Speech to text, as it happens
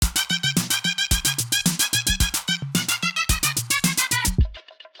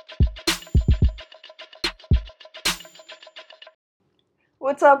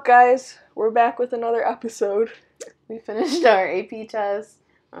What's up, guys? We're back with another episode. We finished our AP test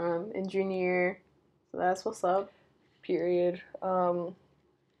in junior year, so that's what's up. Period. Now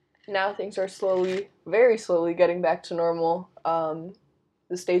things are very slowly getting back to normal.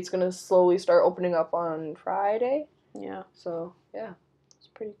 The state's gonna slowly start opening up on Friday. Yeah. So, yeah. It's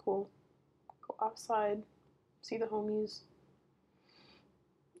pretty cool. Go outside, see the homies,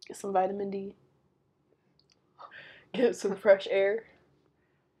 get some vitamin D. Get some fresh air.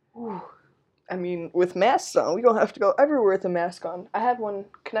 Ooh. I mean, with masks on, we don't have to go everywhere with a mask on. I have one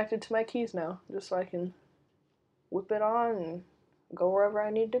connected to my keys now, just so I can whip it on and go wherever I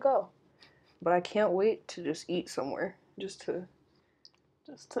need to go. But I can't wait to just eat somewhere, just to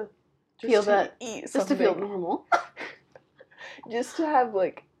feel that, eat just something. to feel normal. Just to have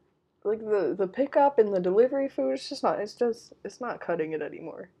like the pickup and the delivery food. It's not cutting it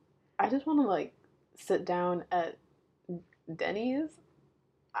anymore. I just want to sit down at Denny's.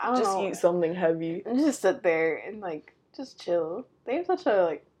 I don't know. Eat something heavy. And just sit there and just chill. They have such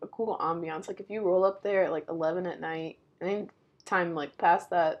a cool ambiance. If you roll up there at 11 at night, any time past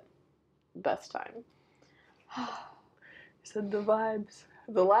that, best time. You said the vibes.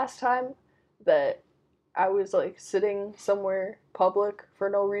 The last time that I was sitting somewhere public for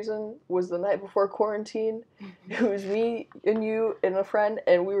no reason was the night before quarantine. It was me and you and a friend,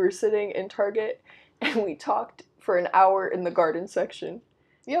 and we were sitting in Target and we talked for an hour in the garden section.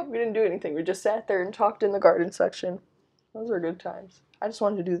 Yep, we didn't do anything. We just sat there and talked in the garden section. Those were good times. I just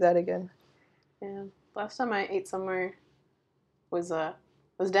wanted to do that again. Yeah. Last time I ate somewhere was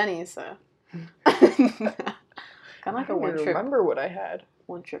Denny's, so kind of like a one trip. Remember what I had.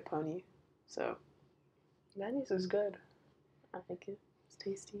 One trip pony. So Denny's is good. I like it. It's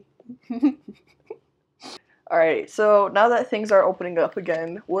tasty. Alright, so now that things are opening up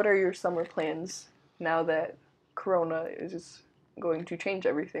again, what are your summer plans now that Corona is going to change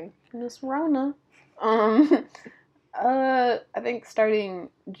everything? Miss Rona. I think starting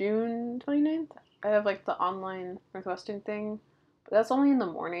June 29th, I have the online Northwestern thing, but that's only in the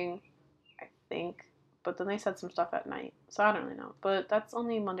morning, I think. But then they said some stuff at night, so I don't really know. But that's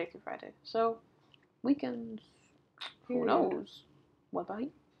only Monday through Friday, so weekends, who knows? What about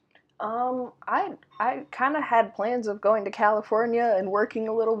you? I kind of had plans of going to California and working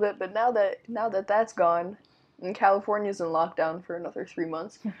a little bit, but now that that's gone, and California's in lockdown for another 3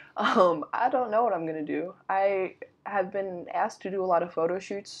 months, I don't know what I'm gonna do. I have been asked to do a lot of photo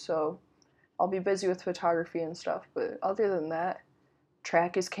shoots, so I'll be busy with photography and stuff. But other than that,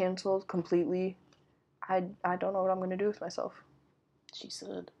 track is canceled completely. I don't know what I'm gonna do with myself. She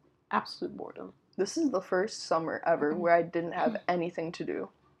said, absolute boredom. This is the first summer ever where I didn't have anything to do.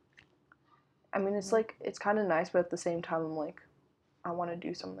 I mean, it's it's kind of nice, but at the same time, I'm I want to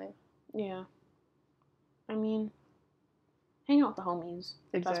do something. Yeah. I mean, hang out with the homies.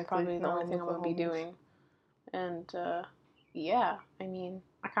 Exactly. That's probably the only thing I'm going to be doing. And, yeah, I mean,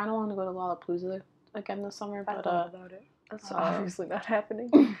 I kind of want to go to Lollapalooza again this summer, but, I thought about it. That's obviously not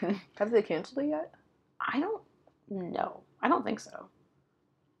happening. Have they canceled it yet? I don't know. I don't think so.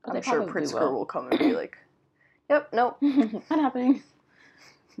 But I'm sure Pritzker will come and be like, yep, nope. Not happening.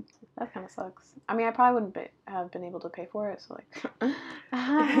 That kind of sucks. I mean, I probably wouldn't have been able to pay for it, so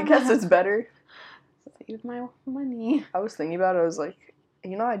I guess it's better. Save my money. I was thinking about it. I was like,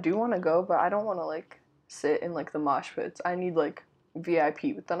 I do want to go, but I don't want to sit in the mosh pits. I need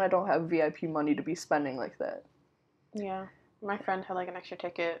VIP, but then I don't have VIP money to be spending like that. Yeah, my friend had an extra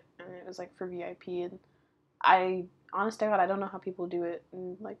ticket, and it was for VIP, and I, honest to God, I don't know how people do it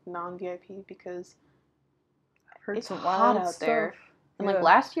in non-VIP because I've heard it's some hot wild out stuff. there. And yeah.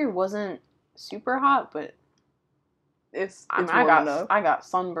 Last year wasn't super hot, but I got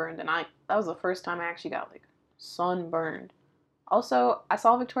sunburned, and that was the first time I actually got sunburned. Also, I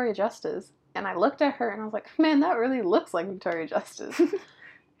saw Victoria Justice, and I looked at her and I was like, man, that really looks like Victoria Justice.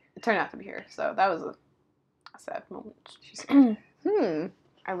 It turned out to be her, so that was a sad moment. She's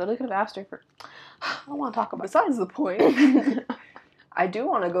I literally could have asked her for. I don't want to talk about. Besides the point. I do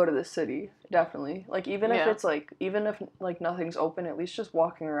want to go to the city, definitely. Even if it's even if nothing's open, at least just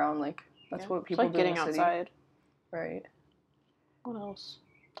walking around, that's what people do in the city. Getting outside. Right. What else?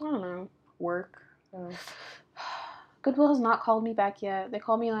 I don't know. Work. Goodwill has not called me back yet. They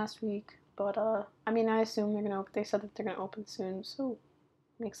called me last week, but I mean, I assume they're gonna. They said that they're gonna open soon, so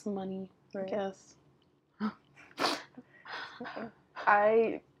make some money, right. I guess.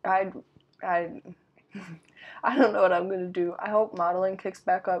 I don't know what I'm gonna do. I hope modeling kicks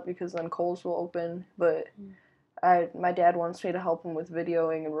back up because then Kohl's will open. But my dad wants me to help him with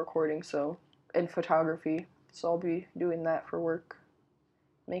videoing and recording, and photography. So I'll be doing that for work.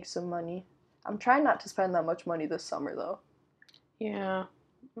 Make some money. I'm trying not to spend that much money this summer though. Yeah.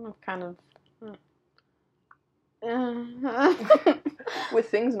 I'm kind of... With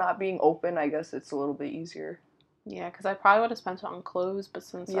things not being open, I guess it's a little bit easier. Yeah, because I probably would have spent it on clothes, but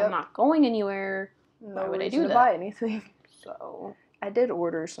since I'm not going anywhere, why would I do that? To buy anything. So I did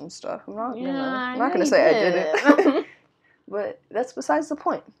order some stuff. I'm not gonna say I didn't. But that's besides the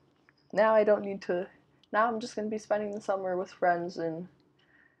point. Now I don't need to. Now I'm just gonna be spending the summer with friends and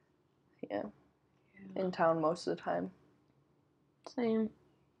in town most of the time. Same.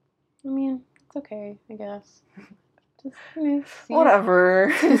 I mean, it's okay, I guess. Just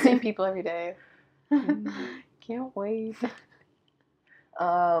whatever. See the same people every day. Can't wait.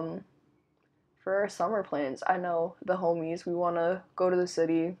 For our summer plans, I know the homies, we want to go to the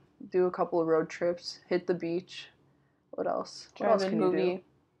city, do a couple of road trips, hit the beach. What else? Drive-in movie.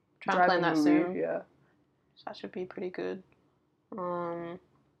 Try and plan that soon. Yeah. That should be pretty good.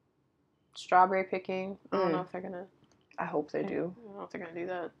 Strawberry picking. I don't know if they're gonna. I hope they do. I don't know if they're gonna do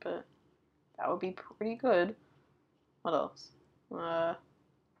that, but that would be pretty good. What else?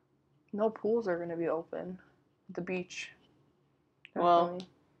 No pools are gonna be open. The beach. Definitely. Well,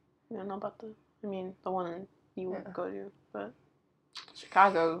 I don't know about the one you would go to, but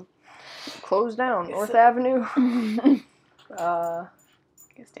Chicago closed down. North Avenue.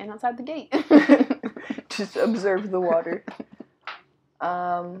 Stand outside the gate. Just observe the water.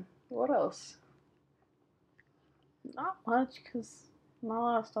 What else? Not much, because not a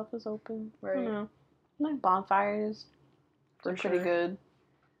lot of stuff is open. Right. I don't know. Like bonfires. They're pretty good.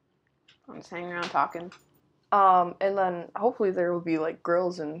 I'm just hanging around talking. And then hopefully there will be like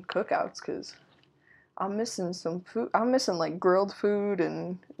grills and cookouts, because I'm missing some food. I'm missing like grilled food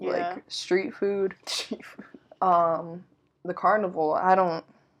and like street food. The carnival, I don't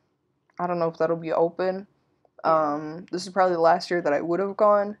know if that'll be open. This is probably the last year that I would have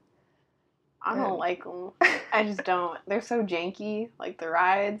gone. I don't like them. I just don't. They're so janky, like the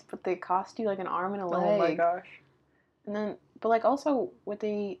rides, but they cost you like an arm and a leg. Oh my gosh. And then, but like also, do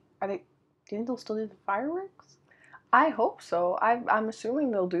you think they'll still do the fireworks? I hope so. I'm assuming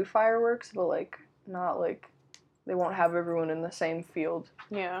they'll do fireworks, but like not like they won't have everyone in the same field.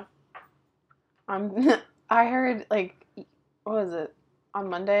 Yeah. I heard like, what was it? On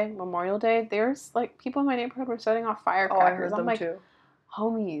Monday, Memorial Day, there's like people in my neighborhood were setting off firecrackers. Oh, I heard them like, too.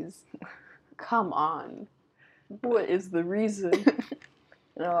 Homies, come on. What is the reason?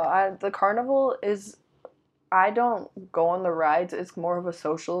 The carnival is. I don't go on the rides. It's more of a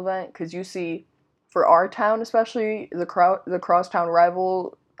social event, because you see, for our town especially, the crosstown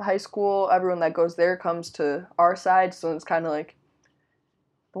rival high school, everyone that goes there comes to our side, so it's kind of like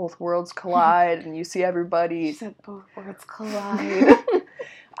both worlds collide, and you see everybody. She said both worlds collide.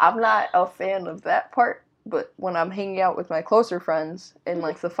 I'm not a fan of that part, but when I'm hanging out with my closer friends and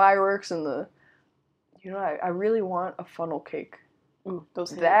like the fireworks and I really want a funnel cake. Ooh,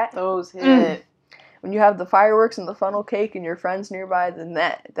 those hit. When you have the fireworks and the funnel cake and your friends nearby, then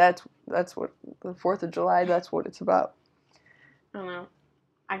that's what the 4th of July. That's what it's about. I don't know.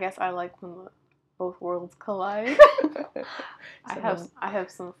 I guess I like when both worlds collide. I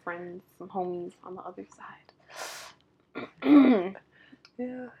have some friends, some homies on the other side.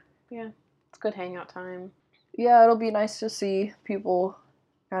 Yeah, it's good hangout time. Yeah, it'll be nice to see people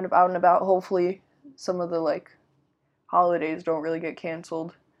kind of out and about. Hopefully, some of the like holidays don't really get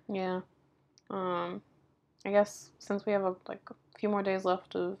canceled. Yeah. I guess since we have a few more days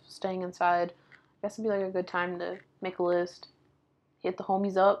left of staying inside, I guess it'd be like a good time to make a list, hit the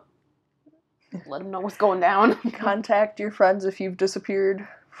homies up, let them know what's going down. Contact your friends if you've disappeared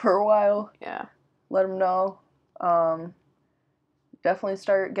for a while. Yeah. Let them know. Definitely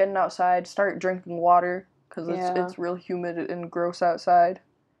start getting outside. Start drinking water, because it's real humid and gross outside.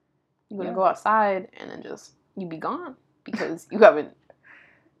 You're gonna go outside and then you be gone because you haven't.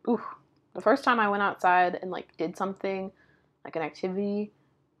 Oof. The first time I went outside and did something, like an activity,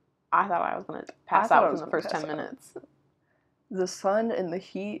 I thought I was gonna pass out within the first 10 minutes. The sun and the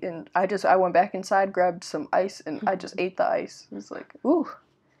heat, and I went back inside, grabbed some ice, and I just ate the ice. It was like, ooh.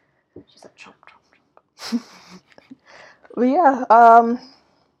 She said, chomp, chomp, chomp. But yeah,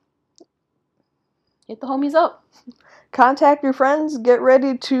 hit the homies up. Contact your friends. Get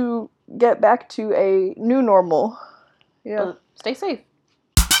ready to get back to a new normal. Yeah. But stay safe.